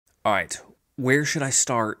All right, where should I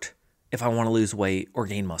start if I want to lose weight or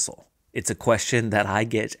gain muscle? It's a question that I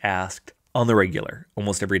get asked on the regular,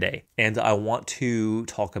 almost every day. And I want to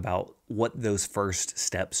talk about what those first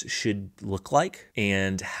steps should look like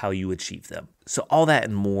and how you achieve them. So all that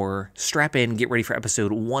and more, strap in, get ready for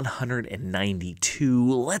episode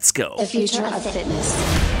 192. Let's go. The future of fitness.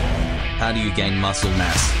 How do you gain muscle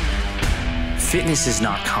mass? Fitness is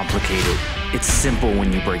not complicated. It's simple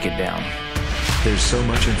when you break it down. There's so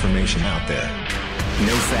much information out there.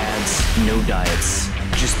 No fads, no diets,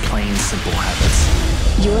 just plain simple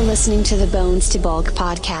habits. You're listening to the Bones to Bulk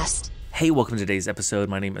podcast. Hey, welcome to today's episode.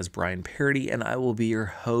 My name is Brian Parody, and I will be your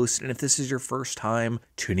host. And if this is your first time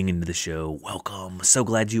tuning into the show, welcome. So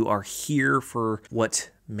glad you are here for what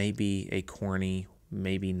may be a corny,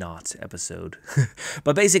 maybe not episode.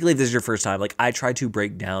 But basically, if this is your first time, I try to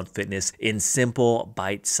break down fitness in simple,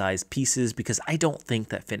 bite-sized pieces because I don't think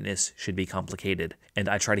that fitness should be complicated. And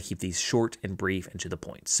I try to keep these short and brief and to the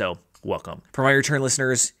point. So welcome. For my return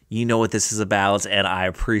listeners, you know what this is about, and I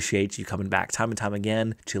appreciate you coming back time and time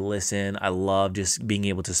again to listen. I love just being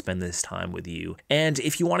able to spend this time with you. And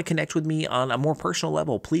if you want to connect with me on a more personal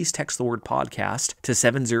level, please text the word podcast to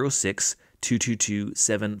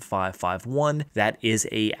 706-222-7551. That is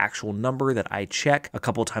a actual number that I check a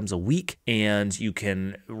couple times a week, and you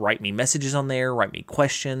can write me messages on there, write me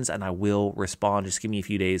questions, and I will respond. Just give me a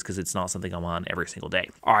few days because it's not something I'm on every single day.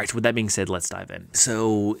 All right, with that being said, let's dive in.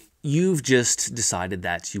 So you've just decided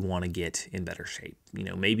that you want to get in better shape. You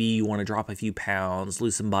know, maybe you want to drop a few pounds,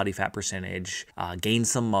 lose some body fat percentage, gain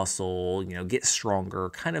some muscle, get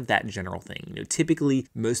stronger, kind of that general thing. Typically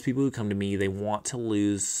most people who come to me, they want to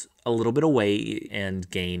lose a little bit of weight and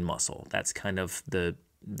gain muscle. That's kind of the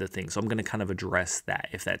thing. So I'm going to kind of address that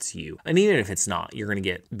if that's you. And even if it's not, you're going to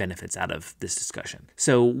get benefits out of this discussion.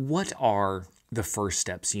 So what are the first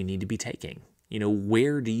steps you need to be taking?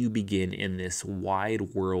 Where do you begin in this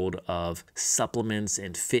wide world of supplements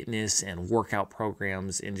and fitness and workout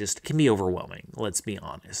programs, and just can be overwhelming? Let's be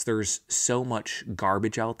honest. There's so much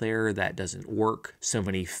garbage out there that doesn't work. So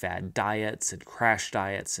many fad diets and crash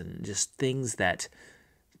diets and just things that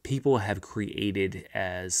people have created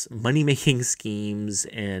as money-making schemes,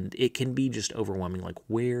 and it can be just overwhelming.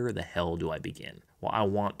 Where the hell do I begin? Well, I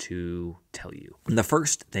want to tell you. And the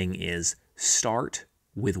first thing is start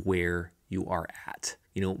with where you are at.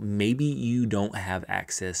 Maybe you don't have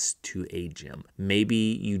access to a gym.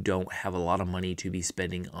 Maybe you don't have a lot of money to be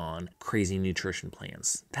spending on crazy nutrition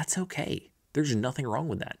plans. That's okay. There's nothing wrong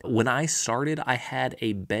with that. When I started, I had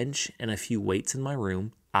a bench and a few weights in my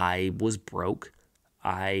room. I was broke.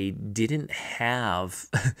 I didn't have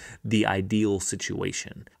the ideal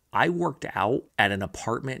situation. I worked out at an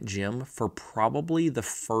apartment gym for probably the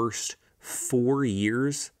first 4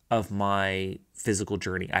 years of my physical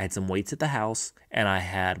journey. I had some weights at the house and I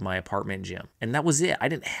had my apartment gym, and that was it. I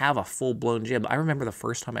didn't have a full-blown gym. I remember the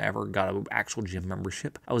first time I ever got an actual gym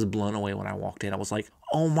membership, I was blown away when I walked in. I was like,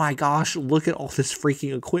 oh my gosh, look at all this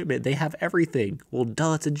freaking equipment. They have everything. Well,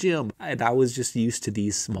 duh, it's a gym. And I was just used to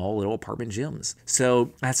these small little apartment gyms.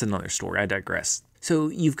 So that's another story. I digress. So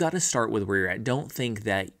you've got to start with where you're at. Don't think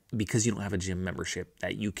that because you don't have a gym membership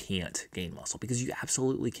that you can't gain muscle, because you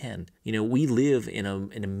absolutely can. We live in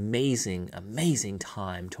an amazing, amazing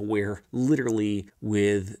time to where literally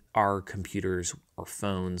with our computers or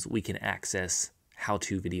phones, we can access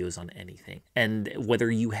how-to videos on anything. And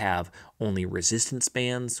whether you have only resistance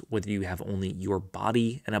bands, whether you have only your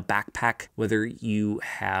body and a backpack, whether you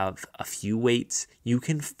have a few weights, you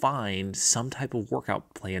can find some type of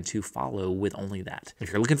workout plan to follow with only that.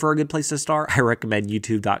 If you're looking for a good place to start, I recommend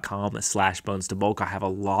youtube.com/bones to bulk. I have a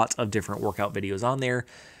lot of different workout videos on there.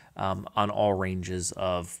 On all ranges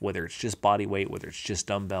of whether it's just body weight, whether it's just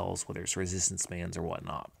dumbbells, whether it's resistance bands or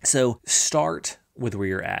whatnot. So start with where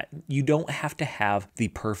you're at. You don't have to have the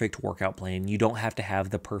perfect workout plan. You don't have to have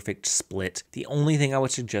the perfect split. The only thing I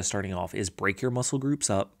would suggest starting off is break your muscle groups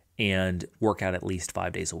up and work out at least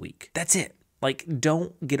 5 days a week. That's it.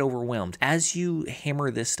 Don't get overwhelmed. As you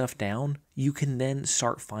hammer this stuff down, you can then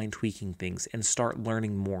start fine tweaking things and start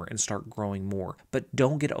learning more and start growing more. But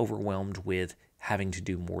don't get overwhelmed with having to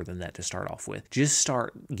do more than that to start off with. Just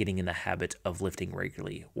start getting in the habit of lifting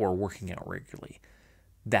regularly or working out regularly.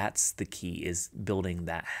 That's the key, is building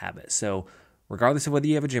that habit. So regardless of whether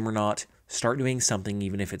you have a gym or not, start doing something,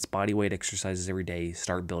 even if it's body weight exercises every day.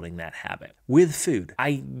 Start building that habit. With food,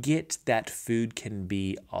 I get that food can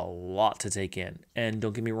be a lot to take in. And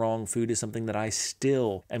don't get me wrong, food is something that I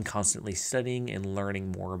still am constantly studying and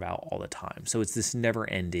learning more about all the time. So it's this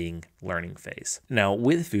never-ending learning phase. Now,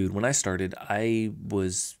 with food, when I started, I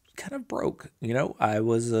was kind of broke. I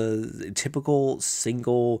was a typical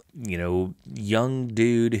single, young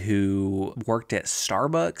dude who worked at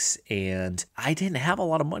Starbucks, and I didn't have a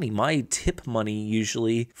lot of money. My tip money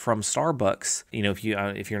usually from Starbucks, if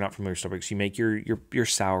you're not familiar with Starbucks, you make your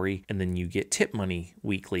salary and then you get tip money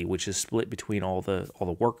weekly, which is split between all the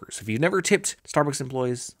workers. If you've never tipped Starbucks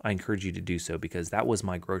employees, I encourage you to do so, because that was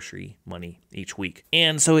my grocery money each week.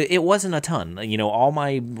 And so it wasn't a ton. All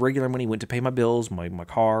my regular money went to pay my bills, my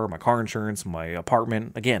car insurance, my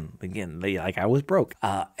apartment. Again, I was broke.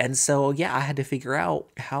 And so, I had to figure out,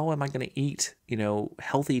 how am I going to eat,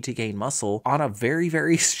 healthy to gain muscle on a very,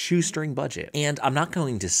 very shoestring budget? And I'm not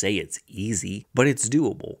going to say it's easy, but it's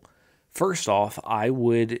doable. First off, I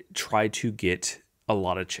would try to get a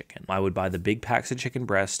lot of chicken. I would buy the big packs of chicken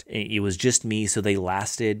breast. It was just me, so they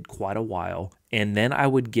lasted quite a while. And then I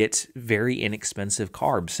would get very inexpensive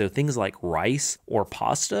carbs. So things like rice or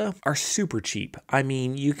pasta are super cheap. I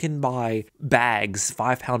mean, you can buy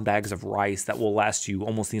 5-pound bags of rice that will last you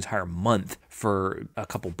almost the entire month for a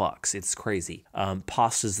couple bucks. It's crazy.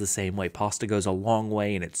 Pasta's the same way. Pasta goes a long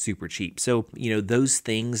way and it's super cheap. So, those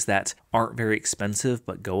things that aren't very expensive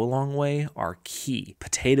but go a long way are key.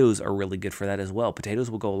 Potatoes are really good for that as well. Potatoes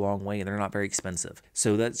will go a long way and they're not very expensive.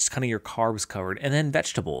 So that's kind of your carbs covered. And then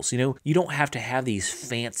vegetables. You don't have to have these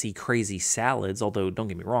fancy, crazy salads, although don't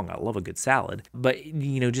get me wrong, I love a good salad, but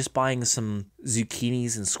just buying some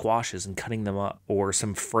zucchinis and squashes and cutting them up, or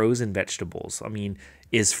some frozen vegetables. I mean,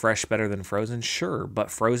 is fresh better than frozen? Sure,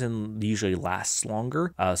 but frozen usually lasts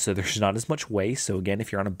longer, so there's not as much waste. So again,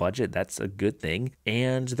 if you're on a budget, that's a good thing,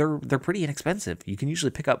 and they're pretty inexpensive. You can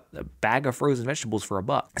usually pick up a bag of frozen vegetables for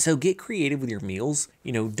 $1. So get creative with your meals.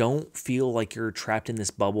 Don't feel like you're trapped in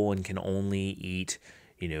this bubble and can only eat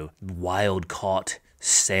wild caught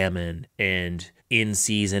salmon and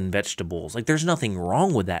in-season vegetables. Like, there's nothing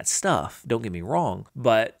wrong with that stuff. Don't get me wrong.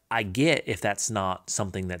 But I get if that's not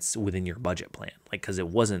something that's within your budget plan, because it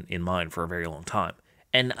wasn't in mine for a very long time.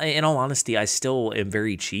 And in all honesty, I still am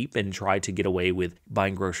very cheap and try to get away with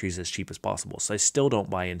buying groceries as cheap as possible. So I still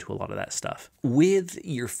don't buy into a lot of that stuff. With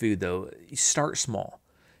your food, though, start small.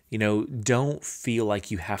 Don't feel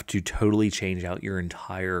like you have to totally change out your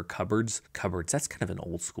entire cupboards. Cupboards, that's kind of an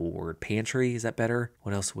old school word. Pantry, is that better?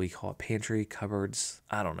 What else do we call it? Pantry, cupboards?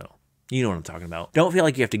 I don't know. You know what I'm talking about. Don't feel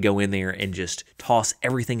like you have to go in there and just toss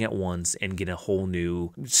everything at once and get a whole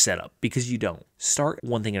new setup, because you don't. Start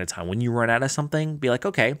one thing at a time. When you run out of something, be like,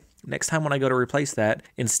 okay, next time when I go to replace that,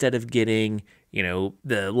 instead of getting,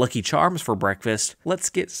 the Lucky Charms for breakfast, let's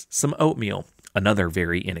get some oatmeal. Another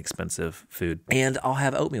very inexpensive food. And I'll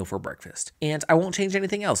have oatmeal for breakfast. And I won't change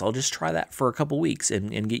anything else. I'll just try that for a couple weeks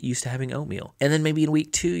and get used to having oatmeal. And then maybe in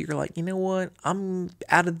week 2, you're like, you know what? I'm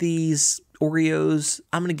out of these Oreos.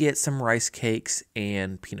 I'm going to get some rice cakes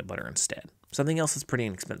and peanut butter instead. Something else that's pretty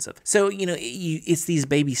inexpensive. So, it's these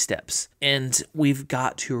baby steps, and we've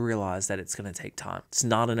got to realize that it's going to take time. It's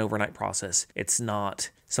not an overnight process. It's not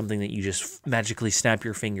something that you just magically snap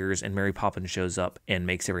your fingers and Mary Poppins shows up and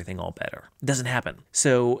makes everything all better. It doesn't happen.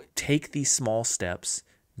 So take these small steps.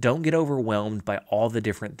 Don't get overwhelmed by all the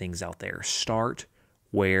different things out there. Start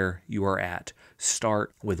where you are at.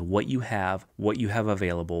 Start with what you have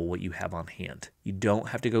available, what you have on hand. You don't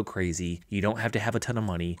have to go crazy. You don't have to have a ton of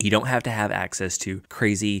money. You don't have to have access to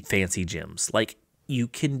crazy fancy gyms. You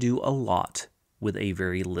can do a lot with a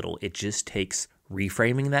very little. It just takes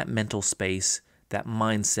reframing that mental space, that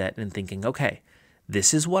mindset, and thinking, okay,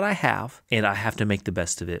 this is what I have, and I have to make the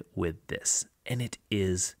best of it with this. And it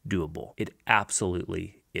is doable. It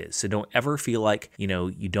absolutely is. So don't ever feel like, you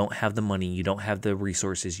don't have the money, you don't have the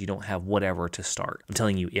resources, you don't have whatever to start. I'm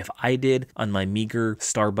telling you, if I did on my meager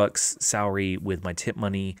Starbucks salary with my tip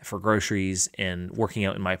money for groceries and working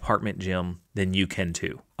out in my apartment gym, then you can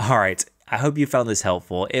too. All right. I hope you found this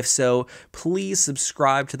helpful. If so, please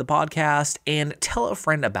subscribe to the podcast and tell a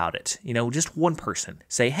friend about it. Just one person.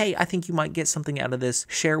 Say, hey, I think you might get something out of this.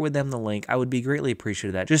 Share with them the link. I would be greatly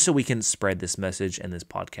appreciative of that, just so we can spread this message and this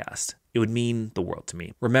podcast. It would mean the world to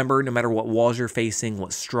me. Remember, no matter what walls you're facing,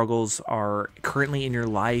 what struggles are currently in your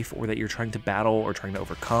life or that you're trying to battle or trying to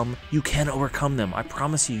overcome, you can overcome them. I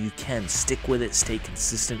promise you, you can. Stick with it. Stay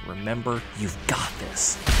consistent. Remember, you've got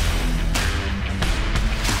this.